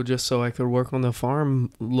homeschooled just so I could work on the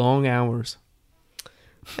farm long hours.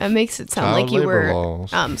 That makes it sound Child like you labor were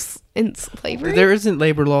laws. in slavery. There isn't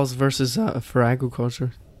labor laws versus for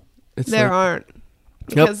agriculture. It's There like, aren't.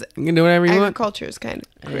 Nope. Because You can do whatever you want. agriculture is kind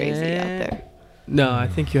of crazy out there. No, I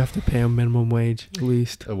think you have to pay a minimum wage at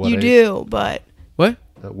least. At what You age? do, but What?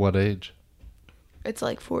 At what age? it's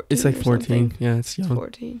like 14. It's like or 14. something. Yeah, it's young.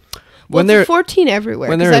 14. Well, When it's they're 14 everywhere.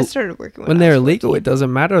 when Because they're- I started working when I they're was illegal, 14. it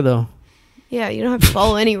doesn't matter though. Yeah, you don't have to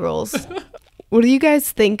follow any rules. What do you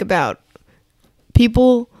guys think about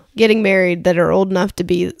people getting married that are old enough to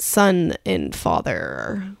be son and father?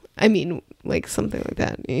 Or, I mean, like something like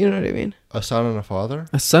that. You know what I mean? A son and a father?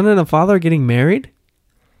 A son and a father getting married?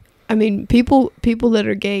 I mean, people that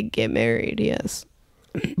are gay get married. Yes.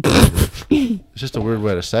 It's just a weird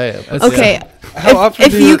way to say it. That's- Okay. How often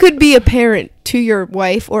If do you could be a parent to your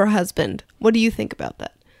wife or husband, what do you think about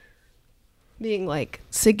that? Being like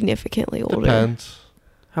significantly older. Depends.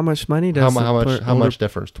 How much money does How much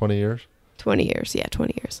difference? 20 years? 20 years. Yeah,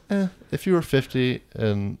 20 years. If you were 50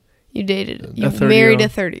 and You dated, A you 30-year-old. married a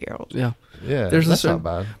 30-year-old. Yeah, yeah, There's a that's certain-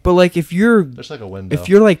 not bad. but like if you're There's like a window.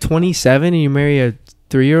 like 27 and you marry a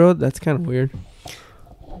 3-year-old, that's kind of weird.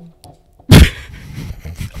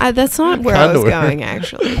 That's not where I Kinda was weird. going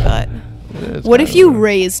actually, but It's what kinda if you weird.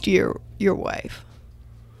 raised your wife?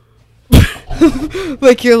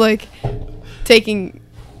 Like you're like taking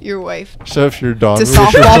your wife So if your daughter to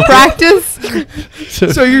was your- softball practice?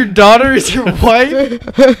 So your daughter is your wife?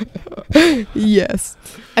 Yes.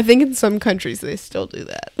 I think in some countries they still do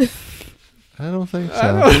that. I don't think so.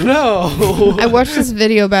 I don't know. I watched this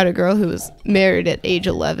video about a girl who was married at age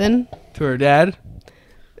 11. To her dad?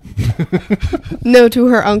 No, to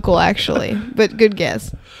her uncle actually, but good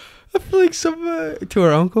guess. I feel like to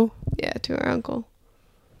her uncle. Yeah, to her uncle.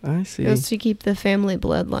 I see. It was to keep the family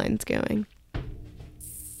bloodlines going.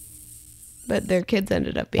 But their kids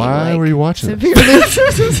ended up being Why like were you watching this?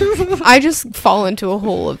 severely. I just fall into a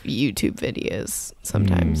hole of YouTube videos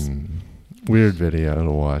sometimes. Weird video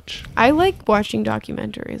to watch. I like watching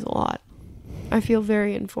documentaries a lot. I feel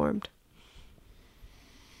very informed.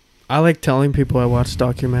 I like telling people I watch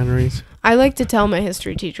documentaries. I like to tell my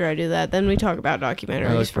history teacher I do that. Then we talk about I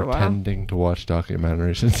documentaries like for a while. pretending to watch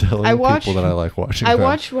documentaries and telling I watched- people that I like watching I them.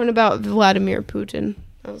 watched one about Vladimir Putin.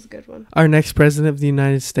 That was a good one. Our next president of the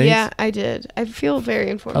United States. Yeah, I did. I feel very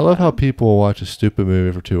informed. I love how about it. people watch a stupid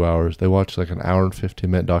movie for 2 hours. They watch like an hour and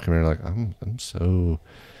 15-minute documentary. Like I'm so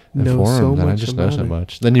Know informed so and I much just know about so it.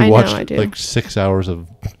 much. Then you I know, watch I do. like 6 hours of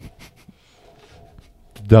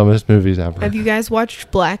dumbest movies ever. Have you guys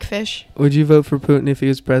watched Blackfish? Would you vote for Putin if he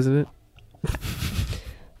was president?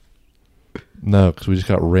 No, because we just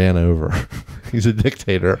got ran over. He's a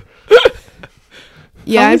dictator.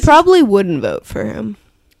 Yeah, How I is- probably wouldn't vote for him.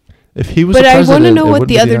 If he was, But the I president, want to know it what wouldn't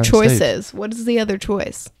the be other United choice States. is. What is the other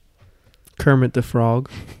choice? Kermit the Frog.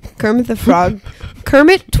 Kermit the Frog.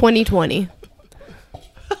 Kermit 2020.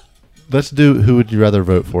 Let's do. Who would you rather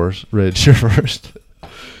vote for? Ridge, you're first.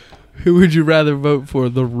 Who would you rather vote for,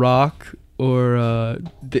 The Rock or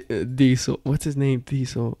Diesel. What's his name?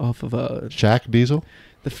 Diesel off of Shaq Diesel?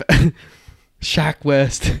 Shaq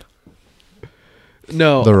West.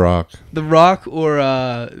 No, The Rock. The Rock, or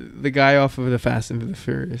the guy off of the Fast and the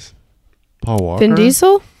Furious. Paul Walker? Vin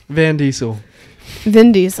Diesel? Van Diesel.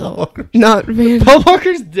 Vin Diesel. Not Van. Paul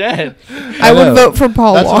Walker's dead. I would know. vote for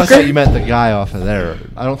Paul That's why I Walker. thought you meant the guy off of there.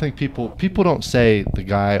 I don't think people don't say the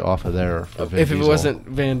guy off of there for Vin If it Diesel. wasn't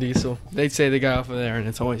Van Diesel, they'd say the guy off of there, and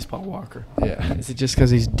it's always Paul Walker. Yeah. Is it just because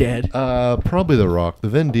he's dead? Probably The Rock. The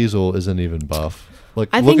Vin Diesel isn't even buff. Like,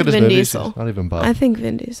 I look think at his Vin movies. Diesel. He's not even buff. I think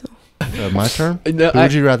Vin Diesel. My turn? No, Who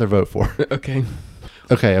would you rather vote for? Okay.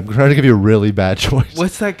 Okay, I'm trying to give you a really bad choice.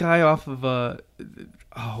 What's that guy off of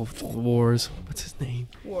Wars? What's his name?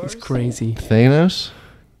 He's crazy. Thanos?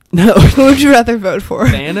 No. Who would you rather vote for?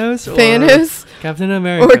 Thanos? Or Thanos? Captain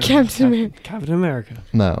America. Or Captain America. Captain America.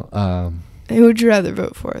 No. Who would you rather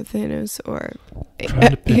vote for? Thanos or Trying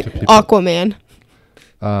to pick a people. Aquaman?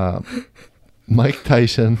 Mike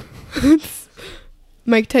Tyson.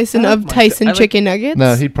 Mike Tyson I like of Mike Tyson I like- Chicken Nuggets?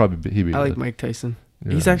 No, he'd be I like good. Mike Tyson.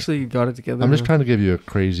 Yeah. He's actually got it together. I'm just now. trying to give you a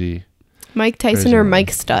crazy Mike Tyson Crazy or one. Mike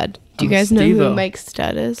Stud? Do you I'm guys know who Steve-O. Mike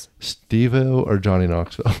Stud is? Steve-O or Johnny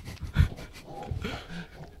Knoxville.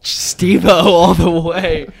 Steve-O all the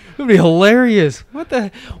way. It would be hilarious. What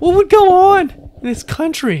would go on in this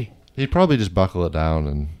country? He'd probably just buckle it down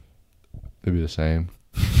and it'd be the same.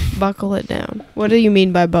 Buckle it down. What do you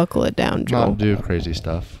mean by buckle it down, Joel? Not do crazy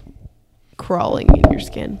stuff. Crawling in your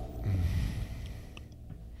skin.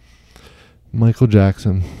 Michael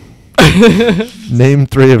Jackson. Name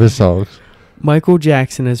 3 of his songs. Michael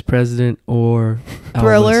Jackson as president or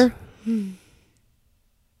Thriller.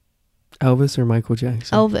 Elvis or Michael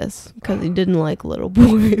Jackson? Elvis, because he didn't like little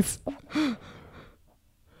boys.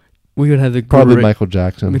 We would have the Probably Michael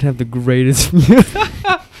Jackson. We'd have the greatest.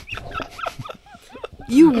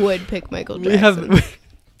 You would pick Michael we have. Jackson.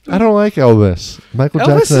 I don't like Elvis. Michael Elvis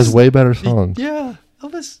Jackson has is- way better songs. Yeah,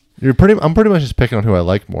 Elvis. I'm pretty much just picking on who I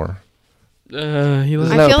like more. He Isn't was.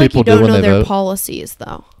 that I what feel like people you do don't when know they their vote? policies,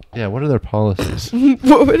 though. Yeah, what are their policies?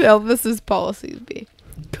 What would Elvis's policies be?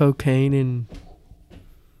 Cocaine and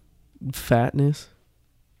fatness.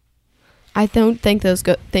 I don't think those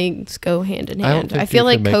things go hand in I don't hand. think I feel you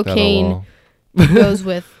like can make that a cocaine law. goes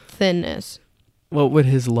with thinness. What would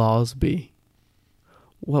his laws be?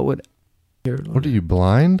 What would? What are you,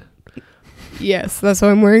 blind? Yes, that's why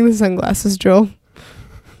I'm wearing the sunglasses, Joel.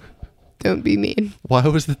 Don't be mean. Why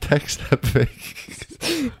was the text that big?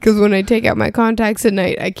 Because when I take out my contacts at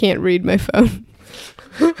night, I can't read my phone.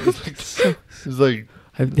 It's like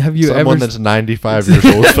Have you someone ever? that's 95 years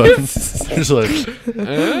old phone. It's like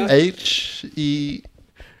H-E-L-P.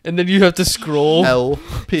 And then you have to scroll.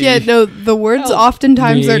 Yeah, no, the words Help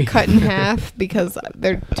oftentimes me. are cut in half because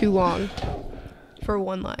they're too long for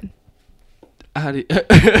one line. How do you,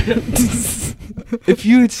 if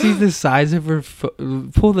you would see the size of her,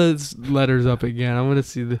 pull those letters up again. I want to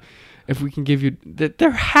see if we can give you that.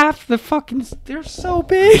 They're half the fucking. They're so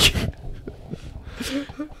big.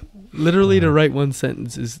 Literally, to write one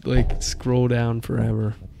sentence is like scroll down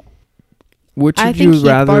forever. Which I would think you heat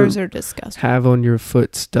rather bars are disgusting. have on your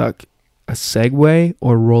foot stuck? A Segway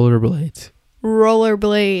or rollerblades?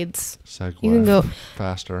 Rollerblades. Segway. You can go.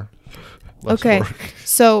 Faster. Less Okay, work.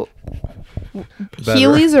 so Better.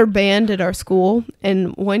 Heelys are banned at our school,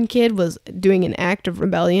 and one kid was doing an act of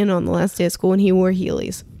rebellion on the last day of school, and he wore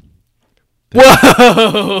Heelys.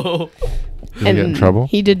 Whoa! Did he get in trouble?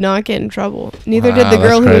 He did not get in trouble. Neither Wow, did the that's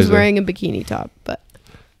girl who was crazy. wearing a bikini top. But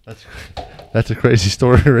That's a crazy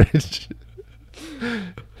story, Rich.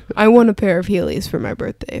 I won a pair of Heelys for my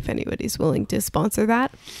birthday. If anybody's willing to sponsor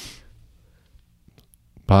that,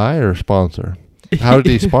 Buy or sponsor? How did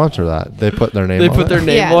he sponsor that? They put their name They on put it? their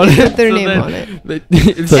name Yeah, on they it. put their so name then on it.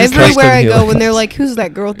 it's So just it's everywhere I custom go, Heelys. when they're like, "Who's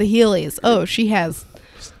that girl with the Heelys?" Oh, she has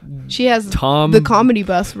Tom. the comedy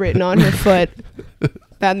bus written on her foot.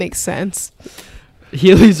 That makes sense.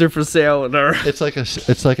 Heelys are for sale in our. It's like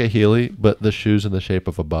a Healy, but the shoes in the shape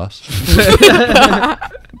of a bus.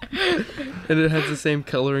 And it has the same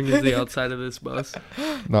coloring as the outside of this bus.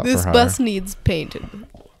 Not This for hire. bus needs painted.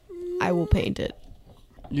 I will paint it.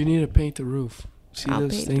 You need to paint the roof. See I'll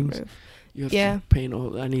those paint things? the roof. You have Yeah. to paint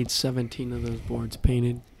all. I need 17 of those boards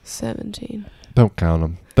painted. 17. Don't count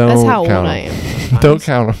them. Don't That's how old count I 'em. am. Don't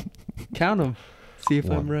count them. Count them. See if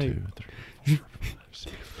I'm right. 2, 3,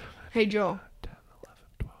 Hey, Joel.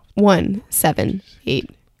 1, 7, 8.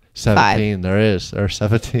 17. There are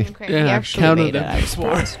 17. Okay, Yeah, he I've actually counted made it. them I was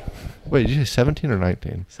before. surprised. Wait, did you say 17 or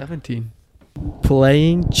 19? 17.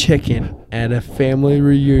 Playing chicken at a family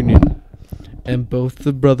reunion and both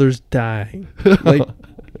the brothers dying. Like,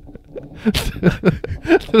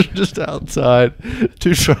 They're just outside.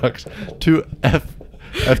 2 trucks. 2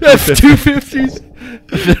 F-250s.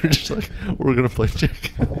 They're just like, we're going to play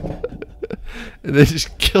chicken. And they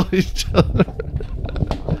just kill each other.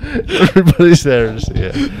 Everybody's there to see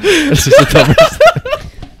it. It's just the dumbest thing.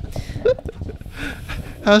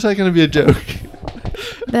 How's that going to be a joke?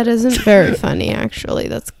 That isn't very funny, actually.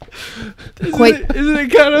 That's quite. Isn't it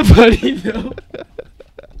kind of funny though?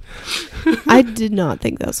 I did not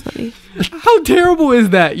think that was funny. How terrible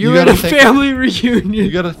is that? You're at a family reunion.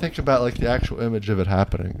 You got to think about like the actual image of it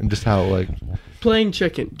happening and just how like Playing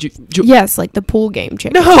chicken. Yes, like the pool game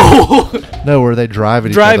chicken. no, where they drive at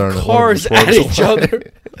each Drive other and cars one of at them each swerves other,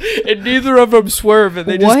 away. and neither of them swerve, and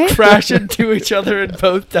they What? just crash into each other and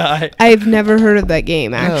both die. I've never heard of that game,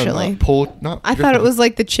 No, actually. not I thought it was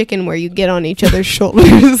like the chicken where you get on each other's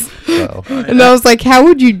shoulders. Oh. And I was like, how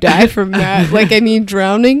would you die from that? Like, I mean,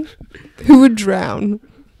 drowning? Who would drown?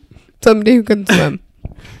 Somebody who can swim.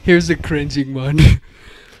 Here's a cringing one.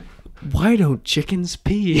 Why don't chickens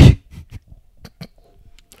pee?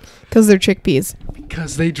 Because they're chickpeas.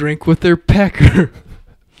 Because they drink with their pecker.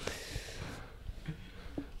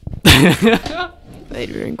 They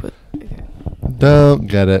drink with. Okay. Don't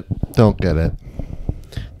get it. Don't get it.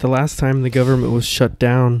 The last time the government was shut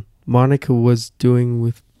down, Monica was doing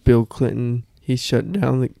with Bill Clinton. He shut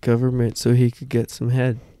down the government so he could get some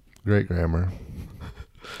head. Great grammar.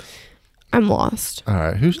 I'm lost. All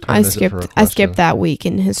right, whose turn I is it skipped. for a I question? skipped that week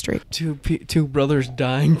in history. Two brothers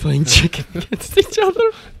dying playing chicken against each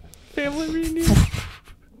other. Family reunion.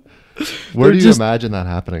 Where They're do you just- imagine that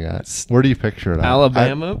happening at? Where do you picture it at?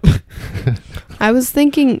 Alabama. I was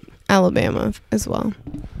thinking Alabama as well.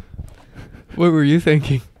 What were you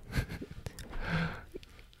thinking?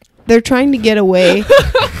 They're trying to get away.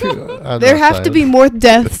 I'm There not have to saying. be more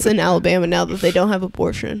deaths in Alabama now that they don't have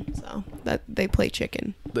abortion. So that they play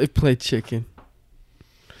chicken. They play chicken.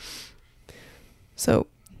 So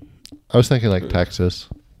I was thinking like Texas.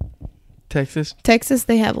 Texas. Texas,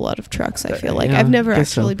 they have a lot of trucks. I feel like Yeah, I've never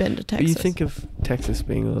guess so. actually been to But Texas. you think of Texas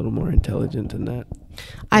being a little more intelligent than that?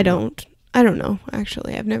 I don't. I don't know.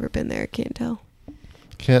 Actually, I've never been there. I can't tell.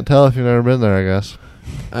 Can't tell if you've never been there, I guess.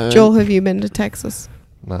 Joel, have you been to Texas?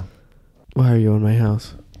 No. Why are you on my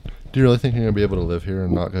house? Do you really think you're going to be able to live here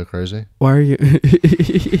and not go crazy? Why are you?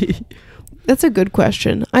 That's a good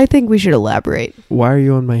question. I think we should elaborate. Why are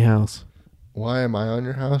you on my house? Why am I on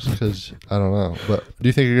your house? Because I don't know. But do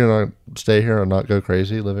you think you're going to stay here and not go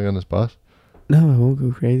crazy living on this bus? No, I won't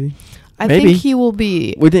go crazy. I Maybe. think he will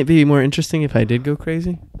be. Wouldn't it be more interesting if I did go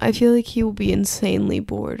crazy? I feel like he will be insanely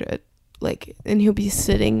bored at and he'll be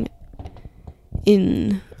sitting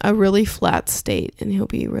in a really flat state, and he'll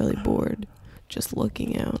be really bored, just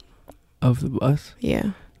looking out. Of the bus?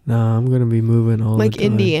 Yeah, No, I'm gonna be moving all like the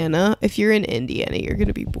time. Indiana. If you're in Indiana, you're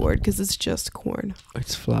gonna be bored because it's just corn.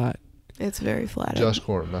 It's flat. It's very flat. Just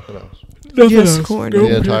corn, nothing else. Just corn.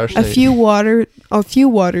 The entire A state. few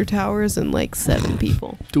water towers, and like 7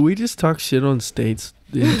 people. Do we just talk shit on states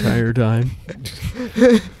the entire time?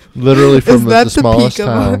 Literally from that the the smallest peak of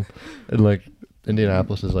our- town. And like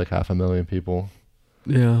Indianapolis is like 500,000 people.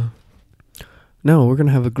 Yeah. No, we're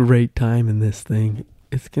gonna have a great time in this thing.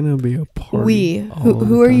 It's gonna be a party.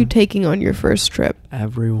 Who are you taking on your first trip?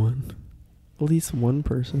 Everyone. At least one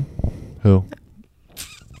person. Who?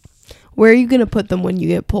 Where are you gonna put them when you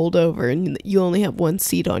get pulled over and you only have one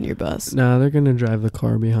seat on your bus? Nah, they're gonna drive the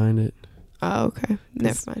car behind it. Oh, okay.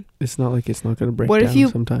 Never mind. It's not like it's not gonna break What if down you-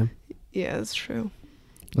 sometime. Yeah, that's true.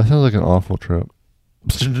 That sounds like an awful trip.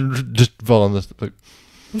 Just following this. Like,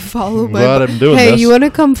 Follow my. glad I'm doing Hey, this. you want to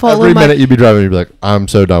come follow Every my? minute you'd be driving, you'd be like, I'm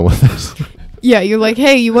so done with this. Yeah, you're like,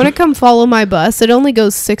 hey, you want to come follow my bus? It only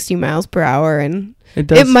goes 60 miles per hour, and It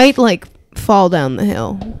does. it might like fall down the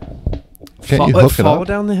hill. Can't you hook it fall up?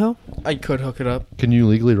 down the hill? I could hook it up. Can you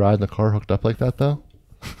legally ride in the car hooked up like that, though?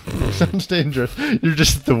 Sounds dangerous. You're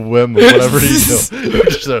just at the whim of whatever you do. You're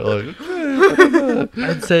just there like,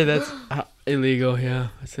 I'd say that's illegal. Yeah,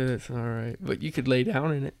 I'd say that's all right. But you could lay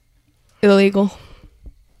down in it. Illegal.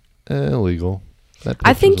 illegal. That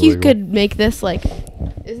I trip think was you illegal. could make this like,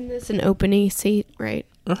 isn't this an opening seat, right?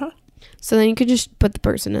 Uh huh. So then you could just put the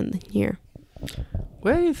person in here.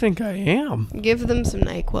 Where do you think I am? Give them some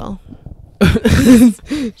NyQuil.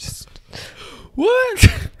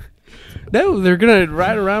 What? No, they're gonna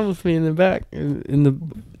ride around with me in the back. In the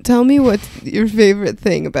Tell me what your favorite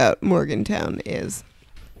thing about Morgantown is.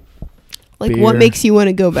 Like, what Beer. makes you want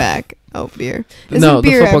to go back? Oh, beer. Isn't no,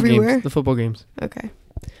 beer the football everywhere? games. The football games. Okay.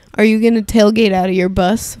 Are you going to tailgate out of your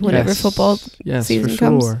bus whenever Yes. football Yes, season for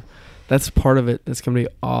comes? sure. That's part of it. That's gonna be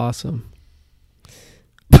awesome.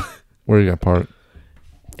 Where you got park?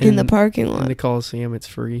 In the parking In lot? the Coliseum, it's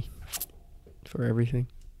free. for everything.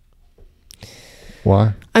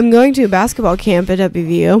 Why? I'm going to a basketball camp at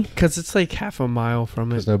WVU. Because it's like half a mile from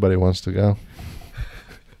Because it. nobody wants to go.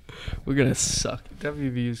 We're going to suck.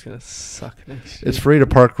 WVU is going to suck next year. It's free to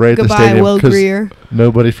park right at the Goodbye, stadium Will because Greer.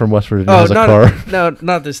 nobody from West Virginia Oh, has a car. no,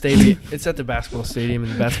 not the stadium. It's at the basketball stadium,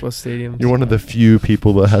 and the basketball stadium. You're one of the few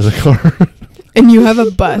people that has a car. And you have a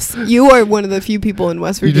bus. You are one of the few people in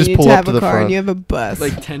West You just Virginia pull to up have to a the car, front. and you have a bus.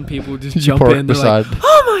 Like 10 people just You jump park in. They're beside. like,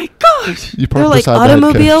 oh my gosh. You park They're like beside the head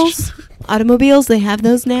coach. automobiles. Automobiles, they have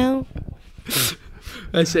those now.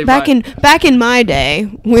 I say Back bye. in my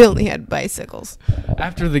day, we only had bicycles.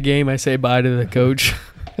 After the game, I say bye to the coach.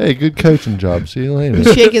 Hey, good coaching job. See you later.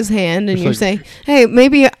 You shake his hand and It's you like- say, "Hey,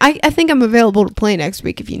 maybe I think I'm available to play next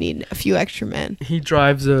week if you need a few extra men." He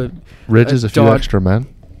drives a Ridge is a few Dodge. extra men.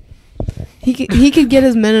 He could get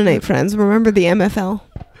his Mennonite friends. Remember the MFL?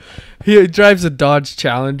 he drives a Dodge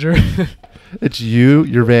Challenger. It's you,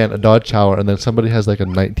 your van, a Dodge Challenger, and then somebody has like a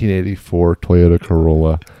 1984 Toyota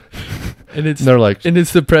Corolla. and it's And they're like,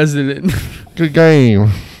 the president. good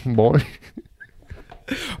game, boy.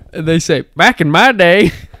 And they say, back in my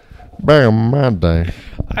day, Bam, my day.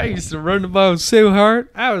 I used to run the ball so hard,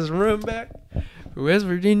 I was a run back for West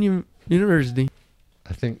Virginia University.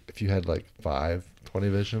 I think if you had like 20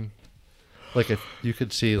 vision, like if you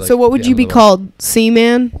could see like. So what would the you end be of the- called?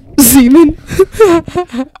 Seaman? Seaman?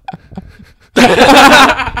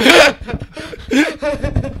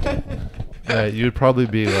 Yeah, you'd probably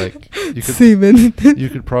be like you could. Seaman. You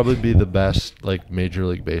could probably be the best like Major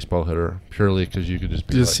League Baseball hitter purely because you could just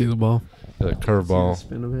be Just see like the ball. a curveball.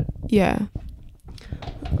 Spin of it. Yeah.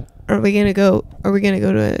 Are we gonna go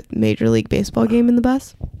to a Major League Baseball game in the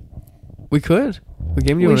bus? We could. What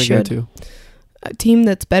game do you We want to go should. to? A team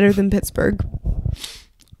that's better than Pittsburgh.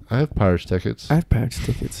 I have Pirates tickets. I have Pirates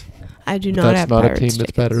tickets. I do But not that's have not Pirates a team that's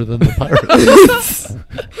tickets. better than the Pirates.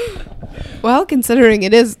 Well, considering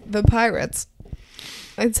it is the Pirates,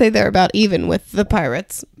 I'd say they're about even with the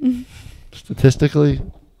Pirates. Statistically,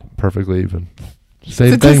 perfectly even.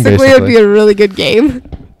 Same thing, Statistically, it would be basically. a really good game.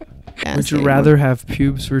 Yeah, Would you same. rather have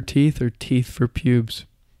pubes for teeth or teeth for pubes?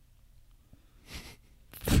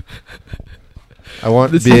 I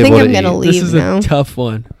want This- to be I think able I'm to gonna eat. leave This is now. a tough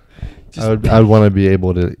one. Just, I'd want to be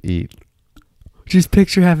able to eat. just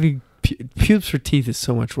picture having pubes for teeth is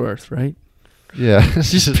so much worse, right? Yeah.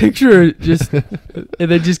 Just picture it, just and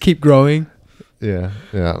then just keep growing, Yeah.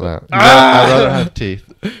 Yeah. No. I'd rather have teeth.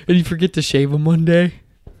 and you forget to shave them one day.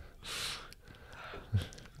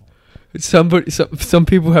 Some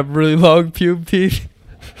people have really long pube teeth.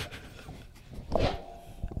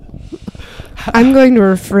 I'm going to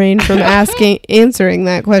refrain from answering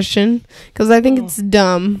that question because I think it's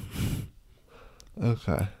dumb.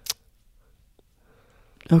 Okay.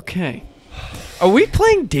 Okay. Are we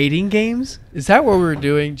playing dating games? Is that what we're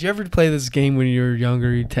doing? Did you ever play this game when you were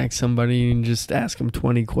younger? You text somebody and just ask them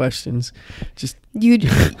 20 questions. Just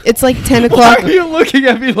It's like 10 why o'clock. are you looking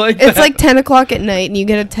at me like It's that? like 10 o'clock at night and you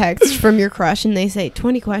get a text from your crush and they say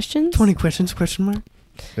 20 questions. 20 questions? Question mark.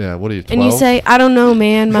 Yeah. What are you? 12? And you say, I don't know,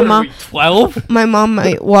 man. My What are mom, we, 12? my mom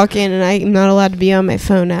might walk in and I'm not allowed to be on my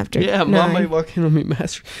phone after. Yeah, 9. mom might walk in on me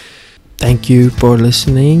master. Thank you for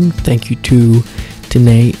listening. Thank you to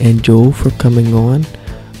Danae and Joel for coming on.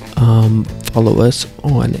 Follow us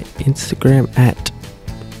on Instagram at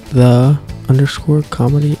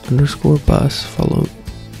 _comedy_bus. Follow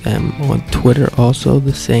them on Twitter also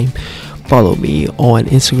the same. Follow me on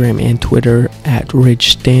Instagram and Twitter at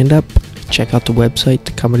Ridge Standup. Check out the website,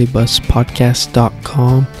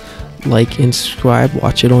 thecomedybuspodcast.com. Like and subscribe.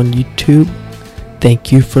 Watch it on YouTube.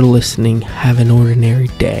 Thank you for listening. Have an ordinary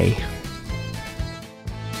day.